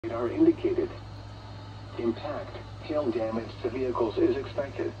are indicated. Impact, hail damage to vehicles is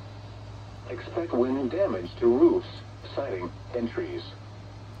expected. Expect wind damage to roofs, siding, and trees.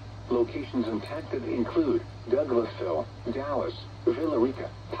 Locations impacted include Douglasville, Dallas, Villa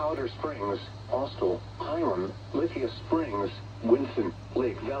Rica, Powder Springs, Austell, Hiram, Lithia Springs, Winston,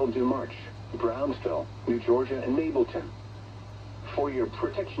 Lake Val-du-Marche, Brownsville, New Georgia, and Mableton. For your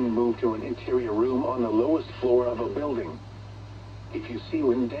protection, move to an interior room on the lowest floor of a building. If you see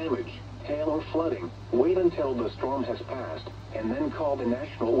wind damage, hail, or flooding, wait until the storm has passed, and then call the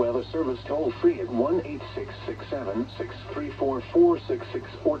National Weather Service toll-free at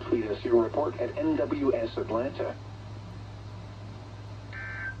 1-866-7-634-4664 or tweet us your report at NWS Atlanta.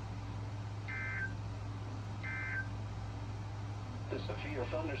 The severe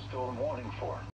thunderstorm warning for